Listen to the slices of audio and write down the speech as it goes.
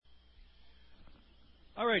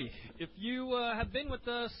Alrighty, if you have been with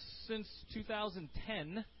us since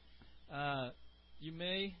 2010, you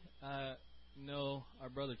may know our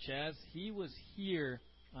brother Chaz. He was here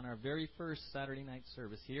on our very first Saturday night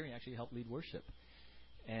service here. He actually helped lead worship.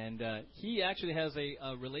 And he actually has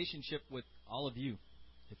a relationship with all of you.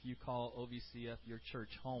 If you call OVCF your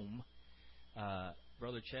church home,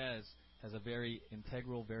 Brother Chaz has a very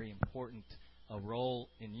integral, very important role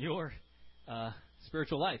in your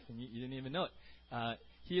spiritual life, and you didn't even know it.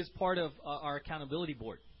 He is part of our accountability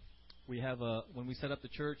board. We have when we set up the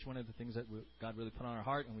church, one of the things that God really put on our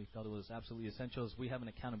heart, and we felt it was absolutely essential, is we have an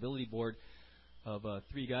accountability board of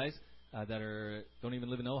 3 guys that don't even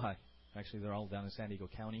live in Ojai. Actually, they're all down in San Diego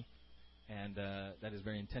County, and that is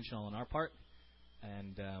very intentional on our part.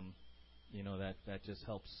 And that just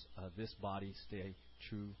helps this body stay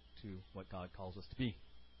true to what God calls us to be,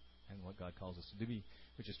 and what God calls us to be,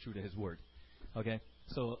 which is true to His Word. Okay,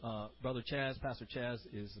 so Brother Chaz, Pastor Chaz,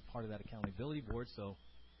 is a part of that accountability board. So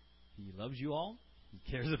he loves you all. He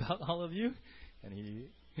cares about all of you, and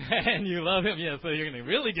and you love him. Yeah, so you're going to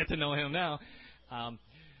really get to know him now.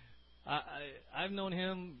 I've known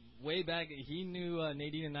him way back. He knew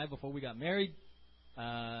Nadine and I before we got married.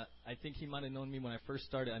 I think he might have known me when I first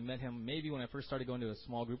started. I met him maybe when I first started going to a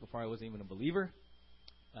small group before I wasn't even a believer.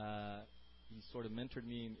 He sort of mentored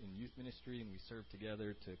me in youth ministry, and we served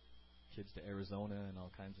together to kids to Arizona and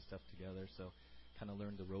all kinds of stuff together. So kind of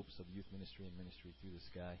learned the ropes of youth ministry and ministry through this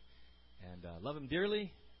guy. And love him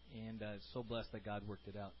dearly, and so blessed that God worked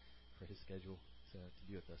it out for his schedule to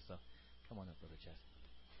be with us. So come on up, Brother Chaz.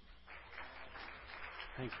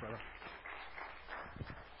 Thanks, brother.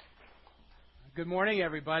 Good morning,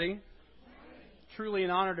 everybody. Good morning. Truly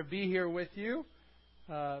an honor to be here with you.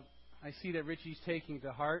 I see that Richie's taking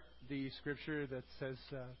to heart the scripture that says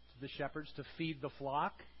to the shepherds to feed the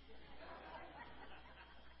flock.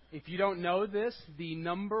 If you don't know this, the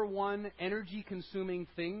number one energy-consuming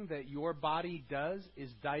thing that your body does is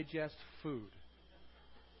digest food.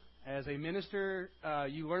 As a minister,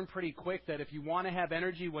 you learn pretty quick that if you want to have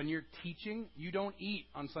energy when you're teaching, you don't eat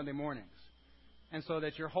on Sunday mornings. And so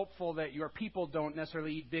that you're hopeful that your people don't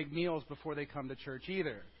necessarily eat big meals before they come to church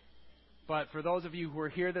either. But for those of you who are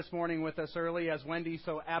here this morning with us early, as Wendy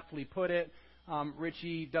so aptly put it,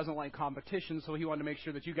 Richie doesn't like competition, so he wanted to make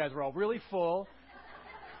sure that you guys were all really full.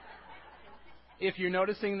 If you're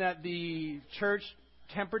noticing that the church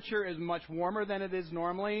temperature is much warmer than it is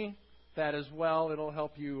normally, that as well, it'll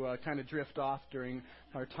help you kind of drift off during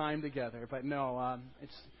our time together. But no,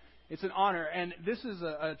 it's an honor. And this is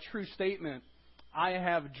a true statement. I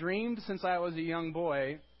have dreamed since I was a young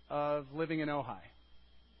boy of living in Ojai.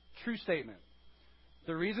 True statement.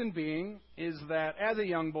 The reason being is that as a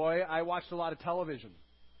young boy, I watched a lot of television.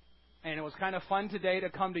 And it was kind of fun today to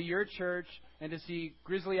come to your church and to see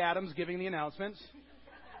Grizzly Adams giving the announcements.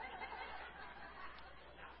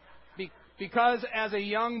 Because as a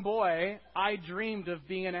young boy, I dreamed of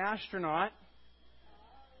being an astronaut.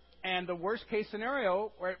 And the worst case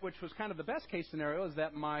scenario, which was kind of the best case scenario, is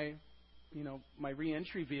that my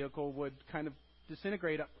re-entry vehicle would kind of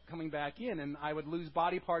disintegrate coming back in, and I would lose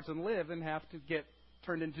body parts and live and have to get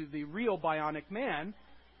turned into the real bionic man,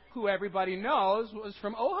 who everybody knows was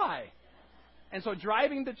from Ojai. And so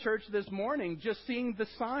driving to church this morning, just seeing the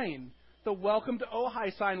sign, the Welcome to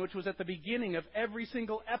Ojai sign, which was at the beginning of every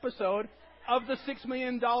single episode of the $6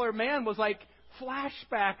 Million Man, was like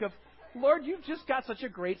flashback of, Lord, you've just got such a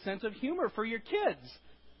great sense of humor for your kids.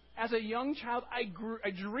 As a young child,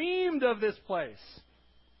 I dreamed of this place.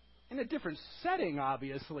 In a different setting,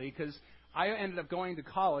 obviously, because I ended up going to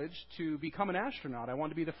college to become an astronaut. I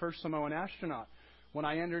wanted to be the first Samoan astronaut. When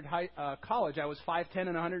I entered college, I was 5'10"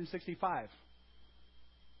 and 165.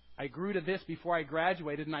 I grew to this before I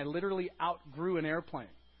graduated, and I literally outgrew an airplane.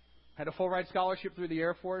 I had a full-ride scholarship through the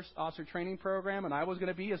Air Force Officer Training Program, and I was going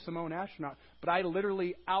to be a Samoan astronaut. But I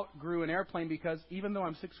literally outgrew an airplane because even though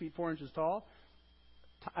I'm 6 feet 4 inches tall,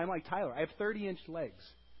 I'm like Tyler. I have 30-inch legs.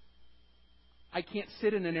 I can't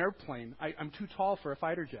sit in an airplane. I'm too tall for a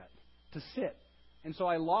fighter jet to sit. And so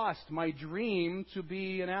I lost my dream to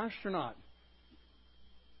be an astronaut.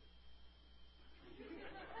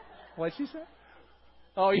 What'd she say?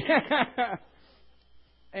 Oh, yeah.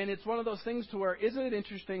 And it's one of those things to where, isn't it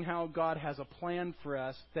interesting how God has a plan for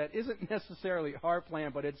us that isn't necessarily our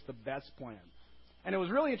plan, but it's the best plan? And it was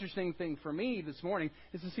a really interesting thing for me this morning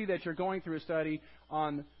is to see that you're going through a study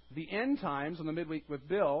on the end times on the midweek with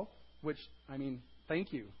Bill, which,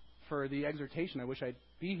 thank you for the exhortation. I wish I'd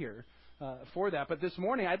be here for that. But this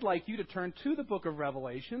morning, I'd like you to turn to the book of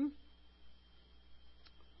Revelation.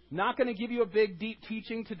 Not going to give you a big, deep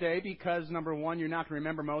teaching today because, number one, you're not going to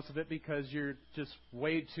remember most of it because you're just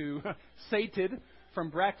way too sated from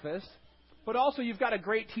breakfast, but also you've got a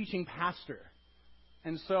great teaching pastor.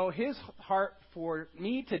 And so his heart for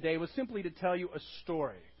me today was simply to tell you a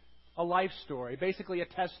story, a life story, basically a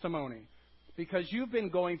testimony. Because you've been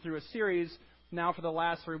going through a series now for the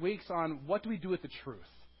last 3 weeks on what do we do with the truth?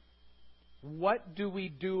 What do we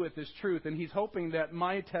do with this truth? And he's hoping that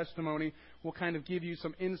my testimony will kind of give you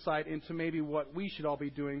some insight into maybe what we should all be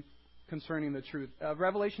doing concerning the truth.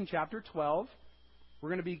 Revelation chapter 12, we're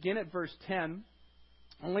going to begin at verse 10.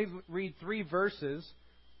 Only read 3 verses,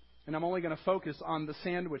 and I'm only going to focus on the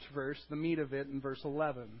sandwich verse, the meat of it, in verse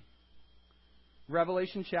 11.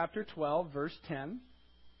 Revelation chapter 12, verse 10.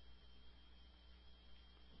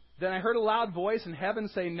 Then I heard a loud voice in heaven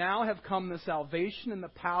say, "Now have come the salvation and the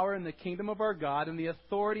power and the kingdom of our God and the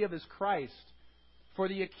authority of His Christ. For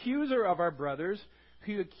the accuser of our brothers,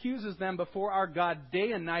 who accuses them before our God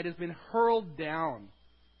day and night, has been hurled down.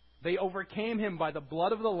 They overcame him by the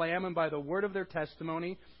blood of the Lamb and by the word of their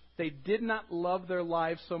testimony. They did not love their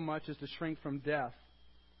lives so much as to shrink from death.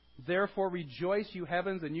 Therefore rejoice, you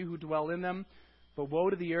heavens, and you who dwell in them. But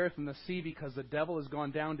woe to the earth and the sea, because the devil has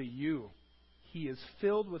gone down to you. He is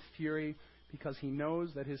filled with fury because he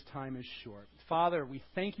knows that his time is short." Father, we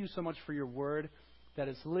thank you so much for your word that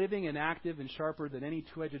is living and active and sharper than any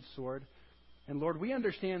two-edged sword. And Lord, we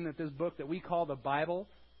understand that this book that we call the Bible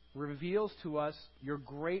reveals to us your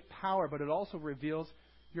great power, but it also reveals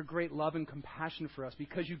your great love and compassion for us,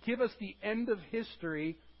 because you give us the end of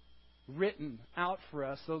history written out for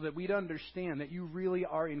us so that we'd understand that you really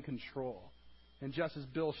are in control. And just as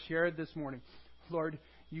Bill shared this morning, Lord,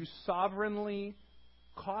 you sovereignly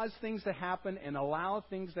cause things to happen and allow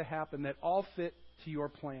things to happen that all fit to your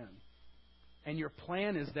plan. And your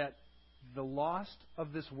plan is that the lost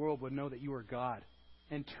of this world would know that you are God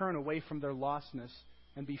and turn away from their lostness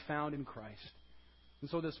and be found in Christ. And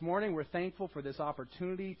so this morning we're thankful for this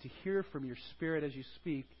opportunity to hear from your Spirit as you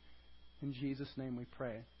speak. In Jesus' name we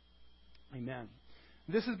pray. Amen.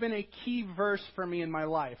 This has been a key verse for me in my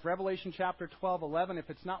life. Revelation chapter 12:11. If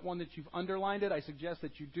it's not one that you've underlined it, I suggest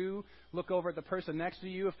that you do. Look over at the person next to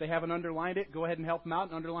you. If they haven't underlined it, go ahead and help them out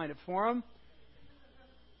and underline it for them.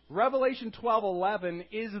 Revelation 12:11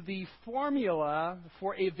 is the formula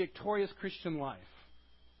for a victorious Christian life.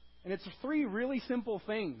 And it's 3 really simple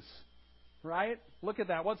things, right? Look at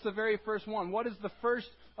that. What's the very first one? What is the first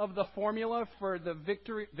of the formula for the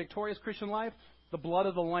victorious Christian life? The blood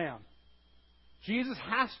of the Lamb. Jesus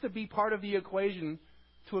has to be part of the equation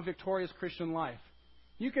to a victorious Christian life.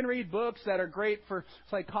 You can read books that are great for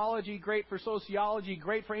psychology, great for sociology,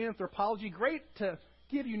 great for anthropology, great to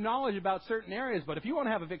give you knowledge about certain areas, but if you want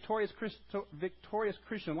to have a victorious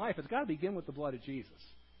Christian life, it's got to begin with the blood of Jesus.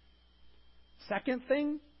 Second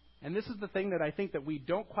thing, and this is the thing that I think that we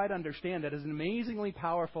don't quite understand, that is amazingly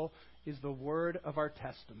powerful, is the word of our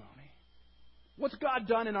testimony. What's God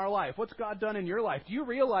done in our life? What's God done in your life? Do you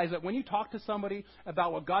realize that when you talk to somebody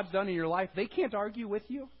about what God's done in your life, they can't argue with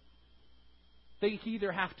you? They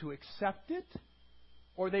either have to accept it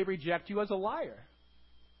or they reject you as a liar.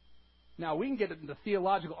 Now, we can get into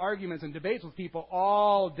theological arguments and debates with people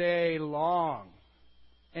all day long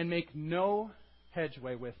and make no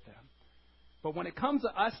headway with them. But when it comes to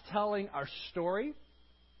us telling our story,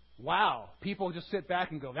 wow, people just sit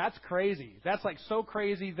back and go, "That's crazy. That's like so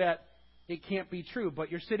crazy that it can't be true."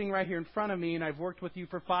 But you're sitting right here in front of me, and I've worked with you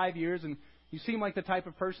for 5 years, and you seem like the type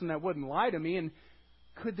of person that wouldn't lie to me. And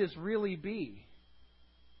could this really be?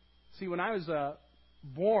 See, when I was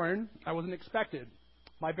born, I wasn't expected.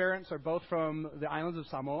 My parents are both from the islands of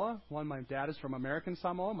Samoa. My dad is from American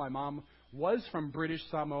Samoa. My mom was from British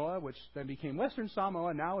Samoa, which then became Western Samoa,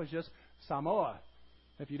 and now is just Samoa.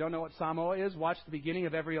 If you don't know what Samoa is, watch the beginning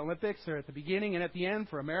of every Olympics. They're at the beginning and at the end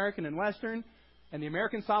for American and Western. And the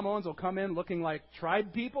American Samoans will come in looking like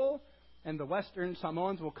tribe people, and the Western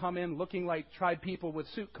Samoans will come in looking like tribe people with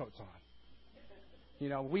suit coats on. You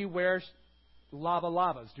know, we wear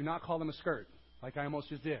lavas. Do not call them a skirt, like I almost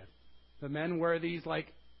just did. The men wear these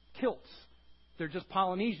like kilts. They're just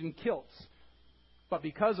Polynesian kilts. But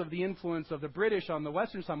because of the influence of the British on the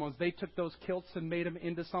Western Samoans, they took those kilts and made them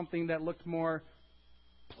into something that looked more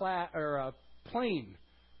plain,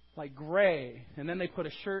 like gray. And then they put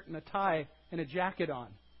a shirt and a tie and a jacket on.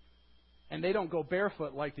 And they don't go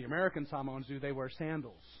barefoot like the American Samoans do. They wear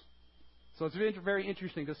sandals. So it's very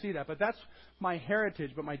interesting to see that. But that's my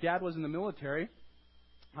heritage. But my dad was in the military,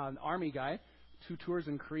 an Army guy, 2 tours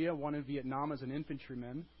in Korea, 1 in Vietnam as an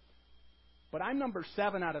infantryman. But I'm number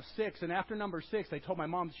 7 out of 6, and after number 6, they told my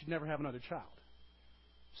mom she'd never have another child.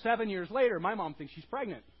 7 years later, my mom thinks she's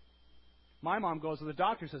pregnant. My mom goes to the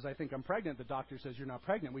doctor, says, "I think I'm pregnant." The doctor says, "You're not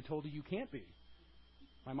pregnant. We told you you can't be."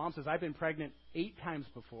 My mom says, I've been pregnant 8 times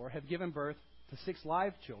before, have given birth to 6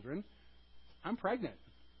 live children. I'm pregnant.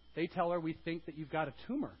 They tell her, we think that you've got a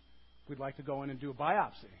tumor. We'd like to go in and do a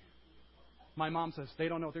biopsy. My mom says, they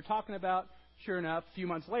don't know what they're talking about. Sure enough, a few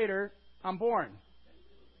months later, I'm born.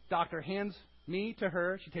 Doctor hands me to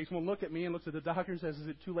her. She takes one look at me and looks at the doctor and says, is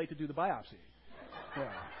it too late to do the biopsy?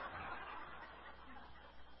 Yeah.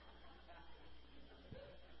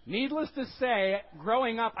 Needless to say,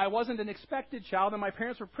 growing up, I wasn't an expected child, and my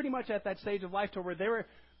parents were pretty much at that stage of life to where they were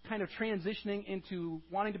kind of transitioning into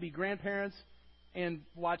wanting to be grandparents and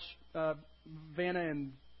watch Vanna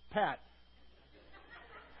and Pat.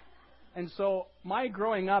 And so my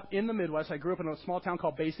growing up in the Midwest, I grew up in a small town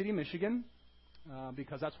called Bay City, Michigan,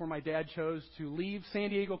 because that's where my dad chose to leave San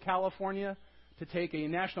Diego, California, to take a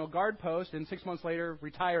National Guard post, and 6 months later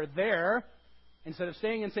retire there, instead of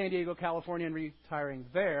staying in San Diego, California, and retiring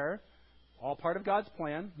there. All part of God's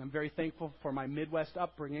plan. I'm very thankful for my Midwest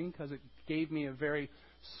upbringing because it gave me a very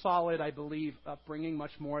solid, I believe, upbringing,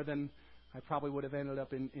 much more than I probably would have ended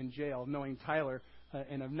up in jail, knowing Tyler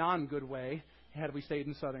in a non-good way had we stayed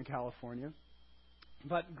in Southern California.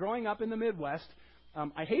 But growing up in the Midwest,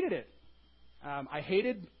 I hated it. I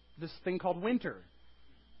hated this thing called winter.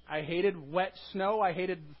 I hated wet snow. I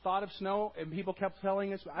hated the thought of snow. And people kept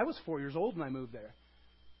telling us, I was 4 years old when I moved there.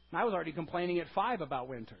 And I was already complaining at 5 about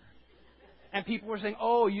winter. And people were saying,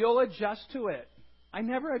 oh, you'll adjust to it. I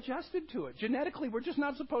never adjusted to it. Genetically, we're just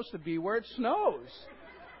not supposed to be where it snows.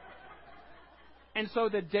 And so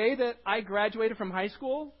the day that I graduated from high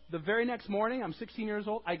school, the very next morning, I'm 16 years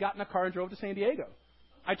old, I got in a car and drove to San Diego.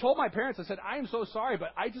 I told my parents, I said, I am so sorry, but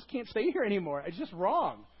I just can't stay here anymore. It's just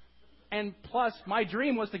wrong. And plus, my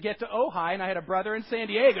dream was to get to Ojai, and I had a brother in San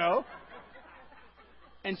Diego.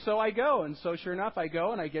 And so I go. And so sure enough, I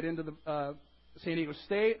go, and I get into the San Diego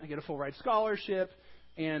State. I get a full-ride scholarship.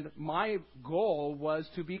 And my goal was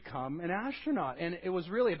to become an astronaut. And it was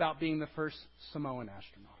really about being the first Samoan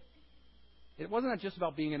astronaut. It wasn't just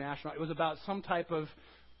about being an astronaut. It was about some type of,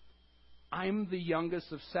 I'm the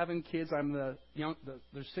youngest of 7 kids.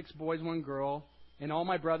 There's 6 boys, 1 girl. And all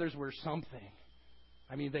my brothers were something.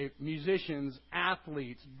 I mean, they musicians,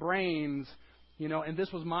 athletes, brains, and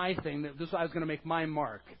this was my thing. I was going to make my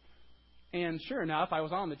mark. And sure enough, I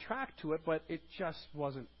was on the track to it, but it just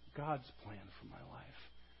wasn't God's plan for my life.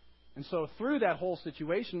 And so through that whole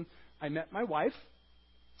situation, I met my wife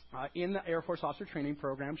in the Air Force Officer Training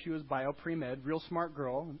Program. She was bio pre-med, real smart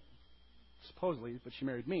girl, supposedly, but she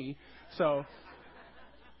married me. So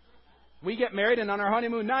we get married, and on our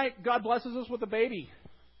honeymoon night, God blesses us with a baby.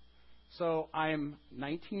 So I'm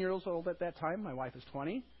 19 years old at that time. My wife is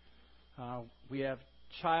 20. We have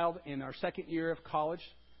a child in our 2nd year of college.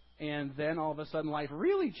 And then all of a sudden life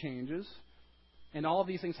really changes. And all of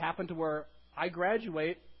these things happen to where I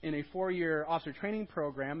graduate in a 4-year officer training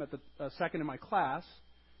program at the second in my class.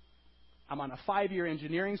 I'm on a 5-year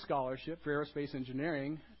engineering scholarship for aerospace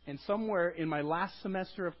engineering. And somewhere in my last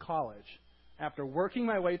semester of college, after working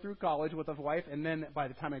my way through college with a wife, and then by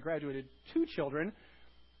the time I graduated, 2 children,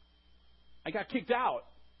 I got kicked out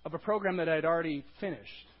of a program that I had already finished.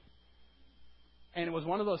 And it was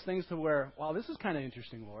one of those things to where, wow, this is kind of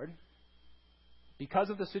interesting, Lord. Because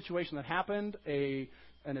of the situation that happened, an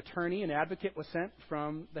attorney, an advocate was sent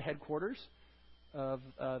from the headquarters of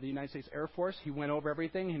the United States Air Force. He went over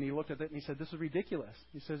everything, and he looked at it, and he said, this is ridiculous.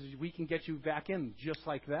 He says, we can get you back in just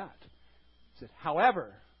like that. He said,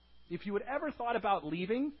 however, if you had ever thought about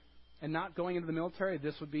leaving and not going into the military,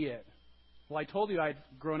 this would be it. Well, I told you I'd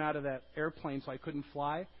grown out of that airplane, so I couldn't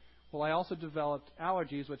fly. Well, I also developed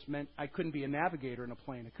allergies, which meant I couldn't be a navigator in a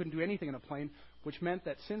plane. I couldn't do anything in a plane, which meant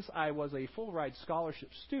that since I was a full-ride scholarship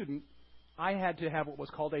student, I had to have what was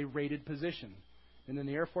called a rated position. And in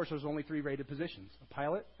the Air Force, there's only 3 rated positions: a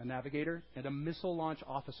pilot, a navigator, and a missile launch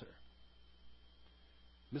officer.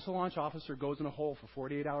 Missile launch officer goes in a hole for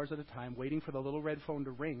 48 hours at a time, waiting for the little red phone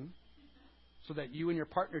to ring, so that you and your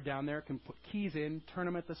partner down there can put keys in, turn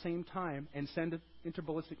them at the same time, and send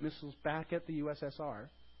interballistic missiles back at the USSR,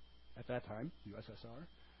 at that time, USSR,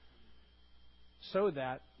 so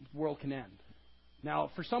that the world can end.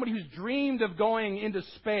 Now, for somebody who's dreamed of going into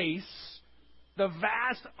space, the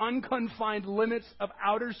vast, unconfined limits of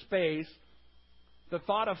outer space, the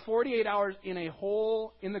thought of 48 hours in a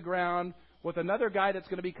hole in the ground with another guy that's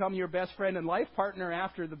going to become your best friend and life partner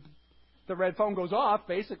after the red phone goes off,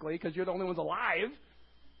 basically, because you're the only ones alive,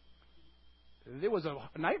 it was a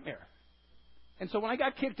nightmare. And so when I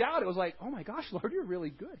got kicked out, it was like, oh my gosh, Lord, you're really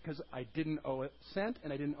good, because I didn't owe a cent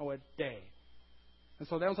and I didn't owe a day. And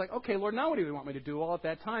so then I was like, okay, Lord, now what do you want me to do? Well, at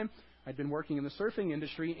that time, I'd been working in the surfing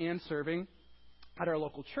industry and serving at our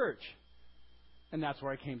local church. And that's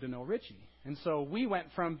where I came to know Richie. And so we went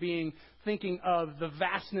from thinking of the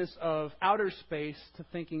vastness of outer space to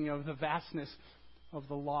thinking of the vastness of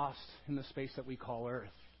the lost in the space that we call Earth.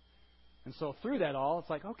 And so through that all, it's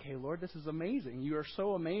like, okay, Lord, this is amazing. You are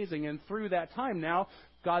so amazing. And through that time now,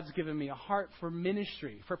 God's given me a heart for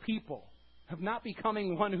ministry, for people. Of not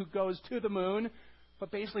becoming one who goes to the moon,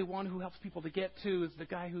 but basically one who helps people to get to is the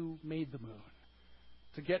guy who made the moon.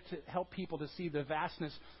 To get to help people to see the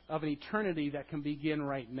vastness of an eternity that can begin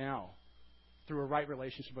right now through a right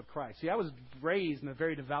relationship with Christ. See, I was raised in a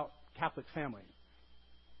very devout Catholic family.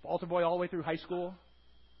 Altar boy all the way through high school.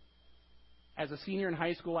 As a senior in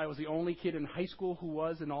high school, I was the only kid in high school who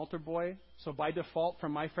was an altar boy. So by default,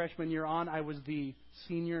 from my freshman year on, I was the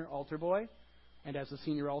senior altar boy. And as a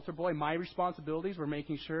senior altar boy, my responsibilities were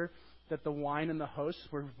making sure that the wine and the hosts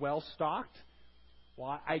were well stocked.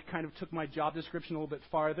 Well, I kind of took my job description a little bit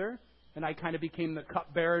farther, and I kind of became the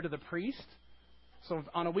cupbearer to the priest. So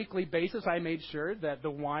on a weekly basis, I made sure that the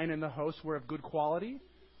wine and the hosts were of good quality.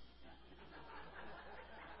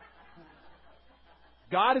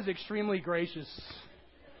 God is extremely gracious.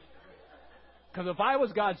 Because if I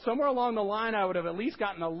was God, somewhere along the line, I would have at least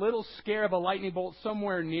gotten a little scare of a lightning bolt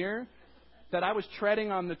somewhere near, that I was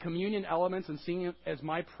treading on the communion elements and seeing it as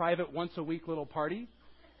my private once-a-week little party.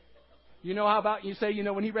 You know how about, you say,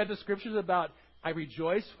 when he read the scriptures about, I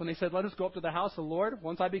rejoice, when they said, let us go up to the house of the Lord.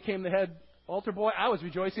 Once I became the head altar boy, I was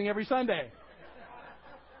rejoicing every Sunday.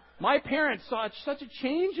 My parents saw such a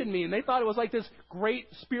change in me, and they thought it was like this great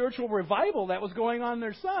spiritual revival that was going on in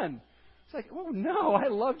their son. It's like, oh no, I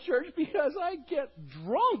love church because I get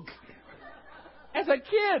drunk as a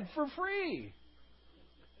kid for free.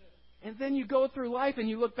 And then you go through life and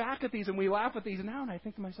you look back at these and we laugh at these now, and I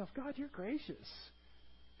think to myself, God, you're gracious.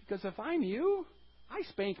 Because if I'm you, I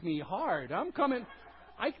spank me hard.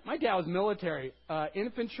 My dad was military,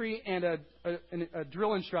 infantry, and a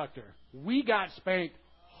drill instructor. We got spanked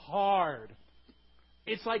hard.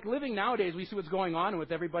 It's like living nowadays. We see what's going on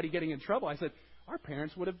with everybody getting in trouble. I said, our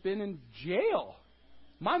parents would have been in jail.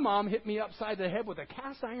 My mom hit me upside the head with a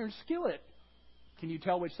cast iron skillet. Can you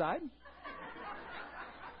tell which side?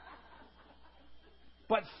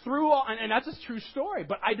 But through all, and that's a true story,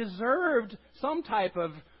 but I deserved some type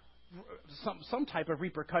of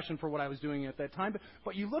repercussion for what I was doing at that time.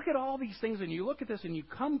 But you look at all these things and you look at this and you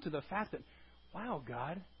come to the fact that, wow,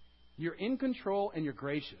 God, you're in control and you're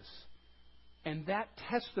gracious. And that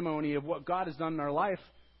testimony of what God has done in our life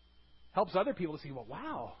helps other people to see, well,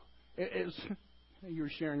 wow. You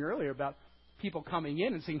were sharing earlier about people coming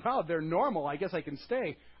in and saying, wow, they're normal. I guess I can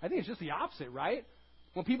stay. I think it's just the opposite, right?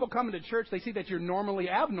 When people come into church, they see that you're normally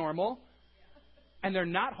abnormal. And they're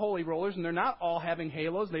not holy rollers, and they're not all having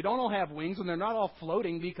halos. They don't all have wings, and they're not all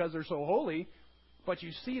floating because they're so holy. But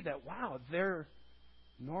you see that, wow, they're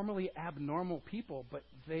normally abnormal people, but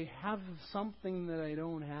they have something that I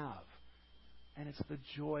don't have. And it's the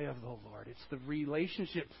joy of the Lord. It's the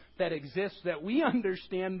relationship that exists that we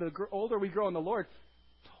understand the older we grow in the Lord,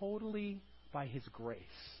 totally by His grace.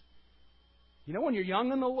 When you're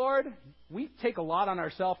young in the Lord, we take a lot on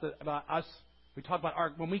ourselves about us. We talk about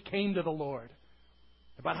when we came to the Lord.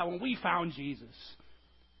 About how when we found Jesus.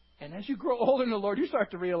 And as you grow older in the Lord, you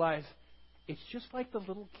start to realize it's just like the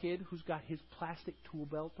little kid who's got his plastic tool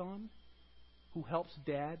belt on, who helps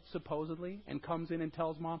Dad, supposedly, and comes in and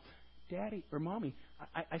tells Mom, Daddy, or Mommy,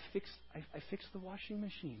 I fixed the washing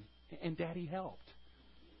machine, and Daddy helped.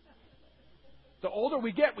 The older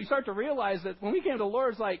we get, we start to realize that when we came to the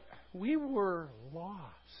Lord, it's like we were lost.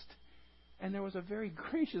 And there was a very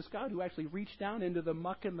gracious God who actually reached down into the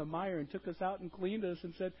muck and the mire and took us out and cleaned us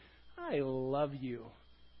and said, I love you.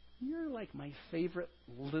 You're like my favorite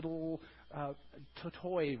little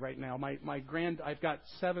toy right now. I've got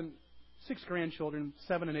 6 grandchildren,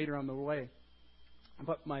 7 and 8 are on the way.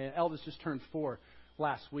 But my eldest just turned 4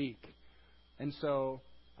 last week. And so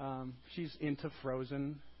she's into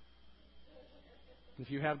Frozen. If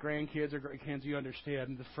you have grandkids or grandkids, you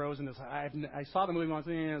understand. The Frozen is, I saw the movie once,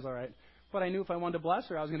 and it was all right. But I knew if I wanted to bless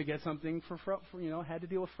her, I was going to get something for had to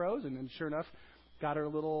deal with Frozen. And sure enough, got her a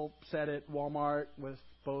little set at Walmart with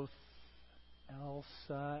both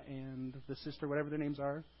Elsa and the sister, whatever their names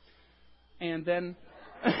are. And then...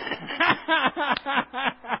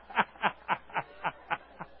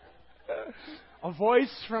 a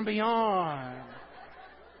voice from beyond.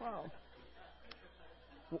 Wow.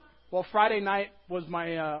 Well, Friday night was my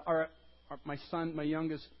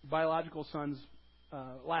youngest biological son's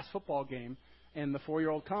last football game, and the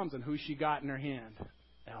 4-year-old comes, and who she got in her hand?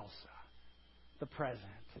 Elsa, the present.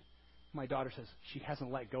 My daughter says she hasn't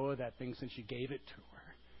let go of that thing since she gave it to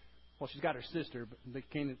her. Well, she's got her sister, but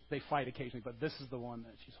they fight occasionally, but this is the one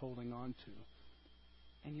that she's holding on to.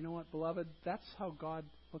 And you know what, beloved? That's how God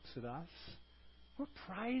looks at us. We're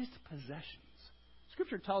prized possessions.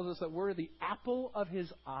 Scripture tells us that we're the apple of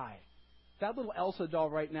His eye. That little Elsa doll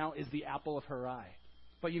right now is the apple of her eye.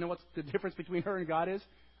 But you know what's the difference between her and God is?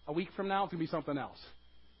 A week from now, it's going to be something else.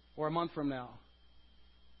 Or a month from now.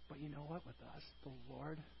 But you know what with us? The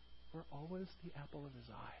Lord, we're always the apple of His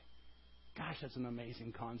eye. Gosh, that's an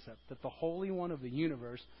amazing concept. That the Holy One of the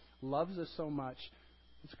universe loves us so much.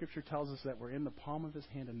 The Scripture tells us that we're in the palm of His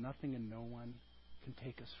hand and nothing and no one can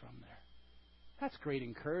take us from there. That's great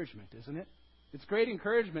encouragement, isn't it? It's great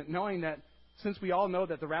encouragement knowing that since we all know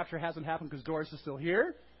that the rapture hasn't happened because Doris is still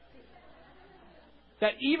here,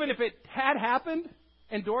 that even if it had happened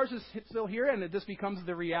and Doris is still here and it just becomes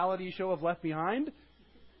the reality show of Left Behind,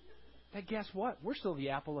 that guess what? We're still the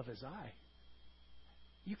apple of His eye.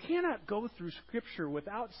 You cannot go through Scripture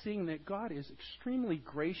without seeing that God is extremely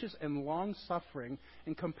gracious and long-suffering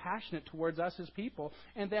and compassionate towards us as people,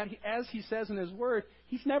 and that, as He says in His Word,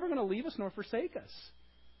 He's never going to leave us nor forsake us.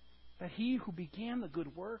 That He who began the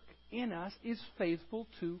good work in us is faithful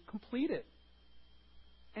to complete it.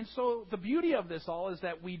 And so the beauty of this all is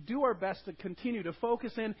that we do our best to continue to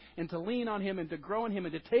focus in and to lean on Him and to grow in Him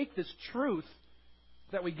and to take this truth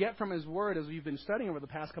that we get from His Word as we've been studying over the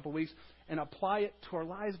past couple of weeks and apply it to our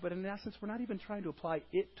lives. But in essence, we're not even trying to apply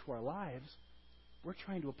it to our lives. We're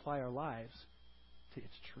trying to apply our lives to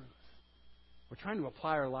its truth. We're trying to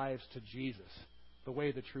apply our lives to Jesus, the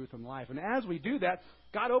way, the truth, and life. And as we do that,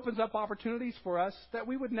 God opens up opportunities for us that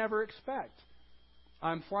we would never expect.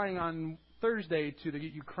 I'm flying on Thursday to the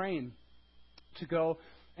Ukraine to go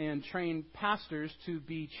and train pastors to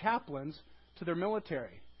be chaplains to their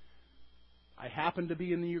military. I happened to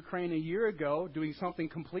be in the Ukraine a year ago doing something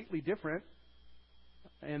completely different.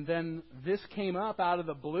 And then this came up out of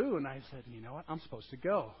the blue, and I said, you know what, I'm supposed to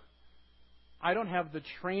go. I don't have the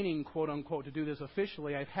training, quote unquote, to do this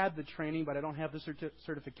officially. I've had the training, but I don't have the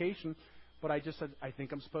certification. But I just said, I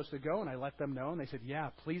think I'm supposed to go, and I let them know, and they said, yeah,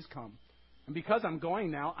 please come. And because I'm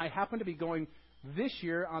going now, I happen to be going this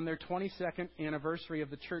year on their 22nd anniversary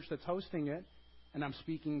of the church that's hosting it, and I'm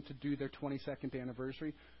speaking to do their 22nd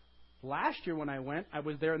anniversary. Last year when I went, I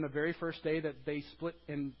was there on the very first day that they split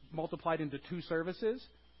and multiplied into 2 services,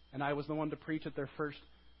 and I was the one to preach at their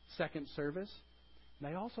second service. And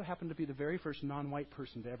I also happened to be the very first non-white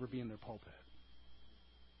person to ever be in their pulpit.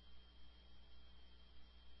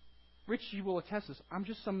 Rich, you will attest this. I'm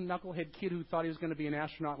just some knucklehead kid who thought he was going to be an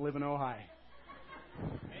astronaut and live in Ojai.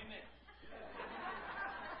 Amen.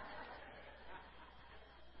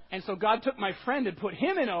 And so God took my friend and put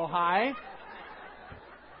him in Ojai.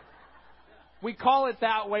 We call it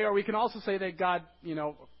that way, or we can also say that God,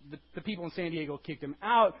 the people in San Diego kicked him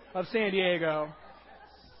out of San Diego,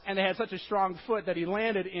 and they had such a strong foot that he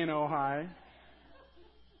landed in Ojai.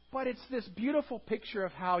 But it's this beautiful picture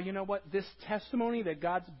of how, this testimony that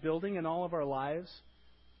God's building in all of our lives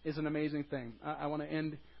is an amazing thing. I want to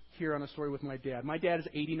end here on a story with my dad. My dad is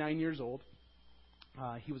 89 years old.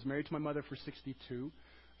 He was married to my mother for 62.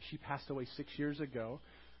 She passed away 6 years ago.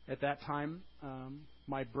 At that time, one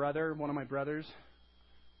of my brothers,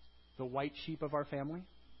 the white sheep of our family,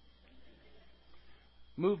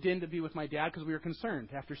 moved in to be with my dad because we were concerned.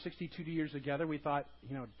 After 62 years together, we thought,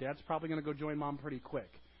 Dad's probably going to go join Mom pretty quick.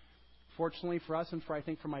 Fortunately for us and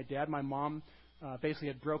for my dad, my mom basically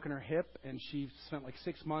had broken her hip, and she spent like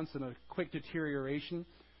 6 months in a quick deterioration.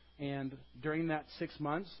 And during that 6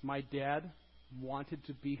 months, my dad wanted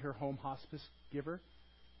to be her home hospice giver.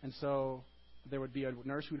 And so there would be a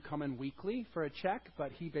nurse who would come in weekly for a check,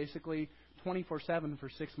 but he basically 24/7 for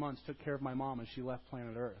 6 months took care of my mom as she left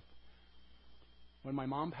planet Earth. When my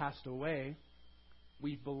mom passed away,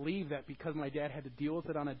 we believe that because my dad had to deal with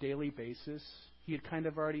it on a daily basis, he had kind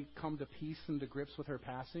of already come to peace and to grips with her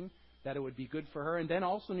passing, that it would be good for her. And then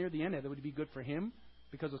also near the end, that it would be good for him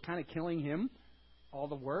because it was kind of killing him, all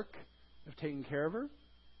the work of taking care of her.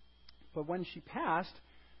 But when she passed,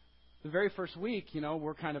 the very first week,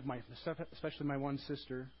 we're kind of especially my one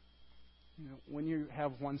sister. When you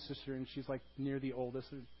have one sister and she's like near the oldest,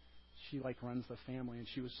 she like runs the family, and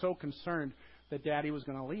she was so concerned that Daddy was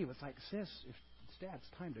going to leave. It's like, sis, if it's Dad's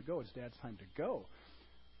time to go, it's Dad's time to go.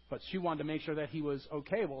 But she wanted to make sure that he was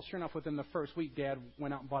okay. Well, sure enough, within the first week, Dad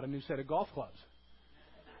went out and bought a new set of golf clubs.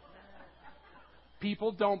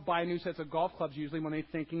 People don't buy new sets of golf clubs usually when they're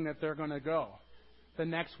thinking that they're going to go. The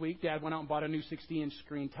next week, Dad went out and bought a new 60-inch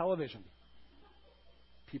screen television.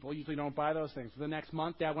 People usually don't buy those things. The next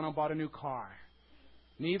month, Dad went out and bought a new car.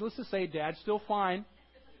 Needless to say, Dad's still fine.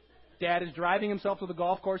 Dad is driving himself to the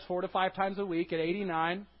golf course 4 to 5 times a week at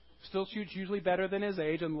 89. Still shoots usually better than his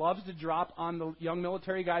age and loves to drop on the young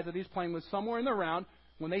military guys that he's playing with somewhere in the round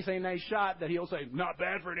when they say nice shot, that he'll say, not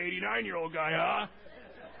bad for an 89-year-old guy, huh?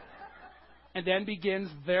 And then begins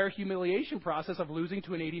their humiliation process of losing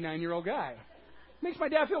to an 89-year-old guy. Makes my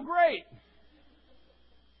dad feel great.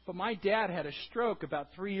 But my dad had a stroke about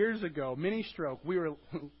 3 years ago, mini stroke. We were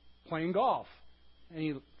playing golf, and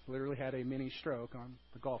he literally had a mini stroke on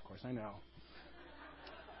the golf course. I know.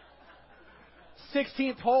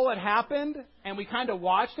 16th hole had happened, and we kind of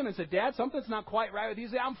watched him and said, Dad, something's not quite right with you.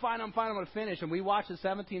 He said, I'm fine, I'm going to finish. And we watched the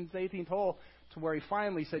 17th, 18th hole to where he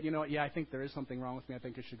finally said, you know what, yeah, I think there is something wrong with me. I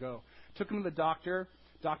think I should go. Took him to the doctor.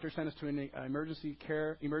 Doctor sent us to an emergency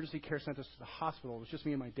care sent us to the hospital. It was just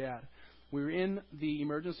me and my dad. We were in the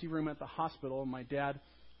emergency room at the hospital, and my dad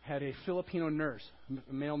had a Filipino nurse,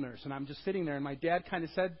 a male nurse. And I'm just sitting there, and my dad kind of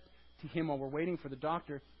said to him while we're waiting for the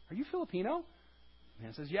doctor, are you Filipino? The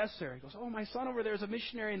man says, yes, sir. He goes, oh, my son over there is a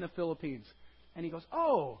missionary in the Philippines. And he goes,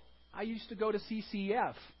 oh, I used to go to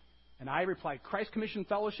CCF. And I replied, Christ Commission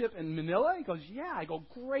Fellowship in Manila? He goes, yeah. I go,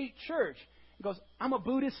 great church. He goes, I'm a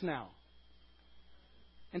Buddhist now.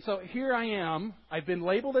 And so here I am. I've been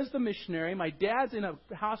labeled as the missionary. My dad's in a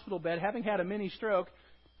hospital bed having had a mini stroke.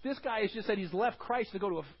 This guy has just said he's left Christ to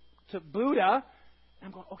go to Buddha. And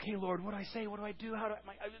I'm going, okay, Lord, what do I say? What do I do?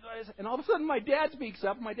 And all of a sudden my dad speaks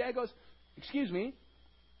up. And my dad goes, excuse me.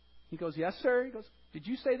 He goes, yes, sir. He goes, did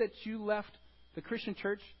you say that you left the Christian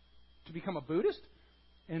church to become a Buddhist?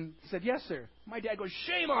 And he said, yes, sir. My dad goes,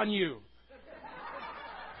 shame on you.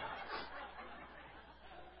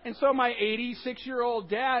 And so my 86-year-old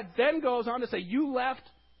dad then goes on to say, you left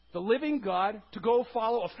the living God to go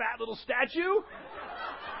follow a fat little statue?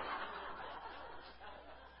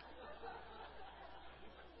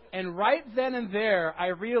 And right then and there, I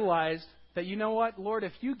realized that, you know what, Lord,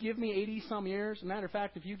 if you give me 80-some years, matter of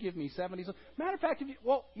fact, if you give me 70, matter of fact, you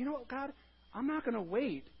know what, God, I'm not going to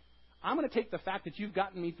wait. I'm going to take the fact that you've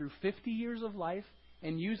gotten me through 50 years of life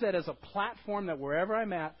and use that as a platform that wherever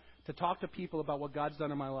I'm at, to talk to people about what God's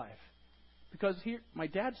done in my life. Because here, my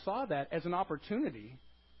dad saw that as an opportunity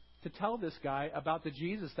to tell this guy about the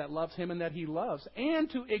Jesus that loves him and that he loves, and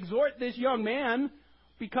to exhort this young man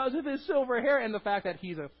because of his silver hair and the fact that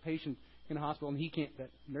he's a patient in a hospital and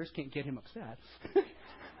that nurse can't get him upset,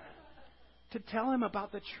 to tell him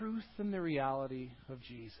about the truth and the reality of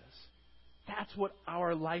Jesus. That's what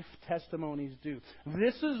our life testimonies do.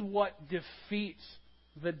 This is what defeats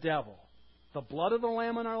the devil. The blood of the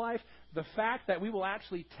Lamb in our life, the fact that we will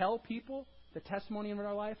actually tell people the testimony in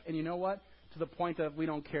our life, and you know what? To the point of we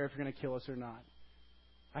don't care if you're going to kill us or not.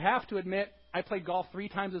 I have to admit, I played golf 3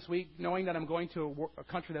 times this week, knowing that I'm going to a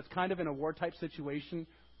country that's kind of in a war-type situation,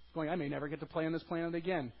 going, I may never get to play on this planet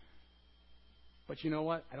again. But you know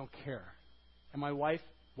what? I don't care. And my wife,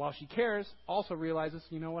 while she cares, also realizes,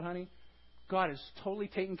 you know what, honey? God has totally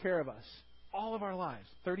taken care of us all of our lives.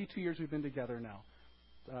 32 years we've been together now.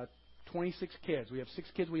 26 kids. We have 6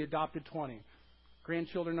 kids. We adopted 20.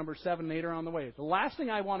 Grandchildren number 7 and 8 are on the way. The last thing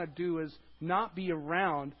I want to do is not be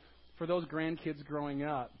around for those grandkids growing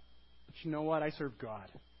up. But you know what? I serve God.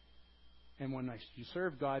 And when you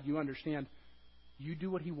serve God, you understand you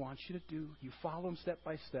do what He wants you to do. You follow Him step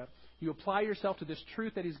by step. You apply yourself to this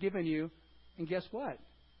truth that He's given you. And guess what?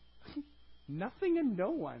 Nothing and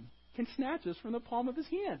no one can snatch us from the palm of His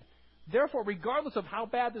hand. Therefore, regardless of how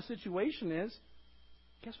bad the situation is,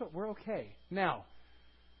 guess what? We're okay. Now,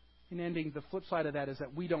 in ending, the flip side of that is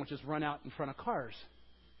that we don't just run out in front of cars.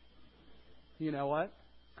 You know what?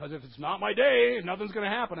 Because if it's not my day, nothing's going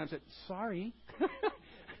to happen. I said, sorry.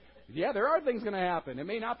 Yeah, there are things going to happen. It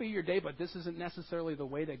may not be your day, but this isn't necessarily the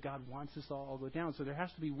way that God wants us all to go down. So there has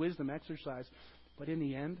to be wisdom exercised. But in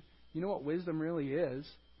the end, you know what wisdom really is?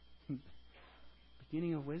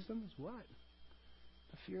 Beginning of wisdom is what?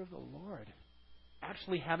 The fear of the Lord.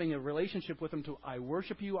 Actually having a relationship with Him to, I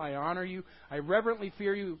worship you, I honor you, I reverently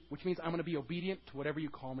fear you, which means I'm going to be obedient to whatever you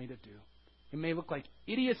call me to do. It may look like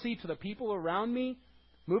idiocy to the people around me.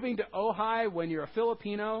 Moving to Ojai when you're a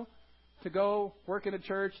Filipino to go work in a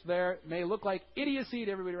church there may look like idiocy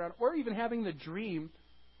to everybody around. Or even having the dream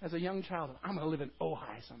as a young child of, I'm going to live in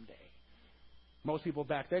Ojai someday. Most people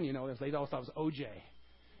back then, you know, they always thought it was OJ.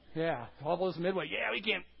 Yeah, all those midway.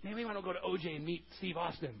 Yeah, maybe we want to go to OJ and meet Steve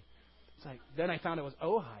Austin. It's like, then I found it was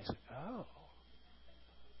Ojai. I said, oh.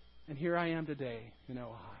 And here I am today in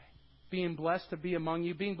Ojai. Being blessed to be among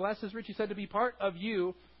you. Being blessed, as Richie said, to be part of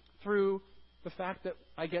you through the fact that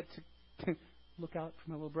I get to look out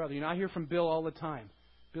for my little brother. You know, I hear from Bill all the time.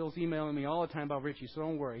 Bill's emailing me all the time about Richie, so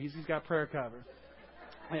don't worry. He's got prayer cover.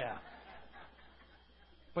 Yeah.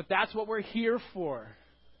 But that's what we're here for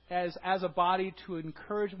as a body, to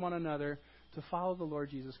encourage one another to follow the Lord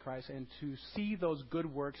Jesus Christ and to see those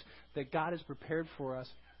good works that God has prepared for us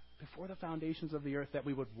before the foundations of the earth, that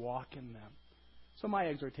we would walk in them. So my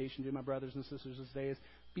exhortation to my brothers and sisters this day is,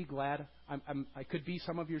 be glad. I could be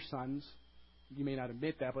some of your sons. You may not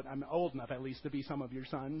admit that, but I'm old enough at least to be some of your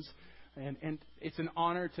sons. And it's an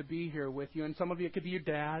honor to be here with you. And some of you, it could be your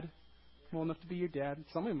dad. I'm old enough to be your dad.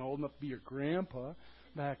 Some of them are old enough to be your grandpa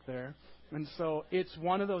back there. And so it's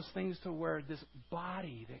one of those things to where this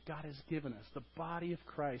body that God has given us, the body of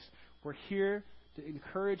Christ, we're here to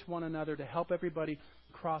encourage one another, to help everybody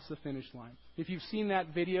cross the finish line. If you've seen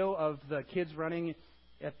that video of the kids running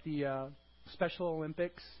at the Special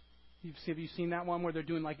Olympics, have you seen that one where they're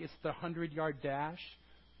doing it's the 100-yard dash?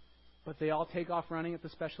 But they all take off running at the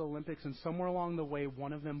Special Olympics, and somewhere along the way,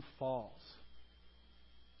 one of them falls.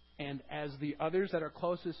 And as the others that are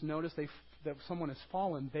closest notice that someone has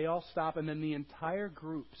fallen, they all stop, and then the entire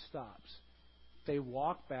group stops. They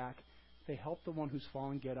walk back, they help the one who's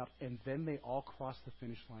fallen get up, and then they all cross the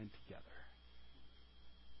finish line together.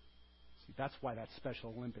 See, that's why that's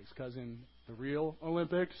Special Olympics, because in the real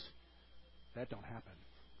Olympics, that don't happen.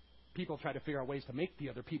 People try to figure out ways to make the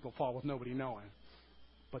other people fall with nobody knowing.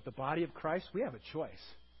 But the body of Christ, we have a choice.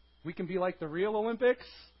 We can be like the real Olympics,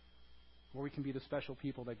 or we can be the special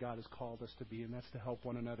people that God has called us to be, and that's to help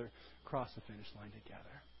one another cross the finish line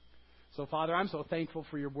together. So, Father, I'm so thankful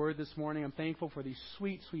for your word this morning. I'm thankful for these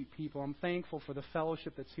sweet, sweet people. I'm thankful for the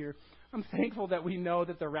fellowship that's here. I'm thankful that we know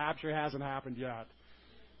that the rapture hasn't happened yet.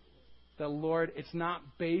 That, Lord, it's not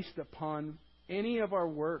based upon any of our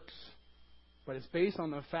works, but it's based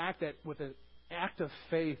on the fact that with an act of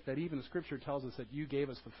faith, that even the Scripture tells us that you gave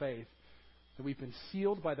us the faith, that we've been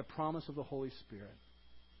sealed by the promise of the Holy Spirit,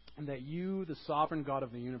 and that you, the sovereign God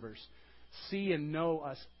of the universe, see and know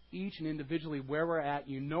us each and individually where we're at.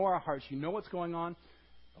 You know our hearts. You know what's going on.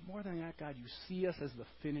 But more than that, God, you see us as the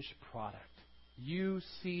finished product. You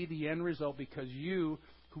see the end result because you,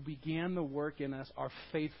 who began the work in us, are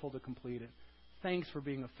faithful to complete it. Thanks for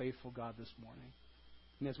being a faithful God this morning.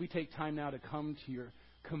 And as we take time now to come to your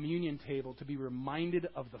communion table to be reminded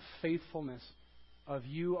of the faithfulness of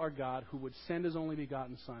you, our God, who would send his only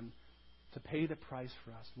begotten Son to pay the price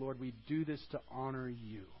for us. Lord, we do this to honor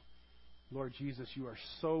you. Lord Jesus, you are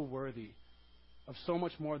so worthy of so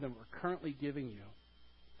much more than we're currently giving you.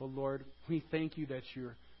 But Lord, we thank you that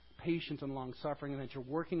you're patient and long-suffering and that you're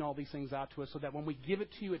working all these things out to us so that when we give it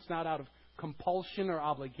to you, it's not out of compulsion or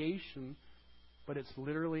obligation, but it's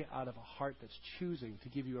literally out of a heart that's choosing to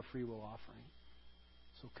give you a free will offering.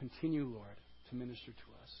 So continue, Lord, to minister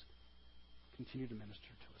to us. Continue to minister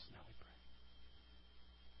to us.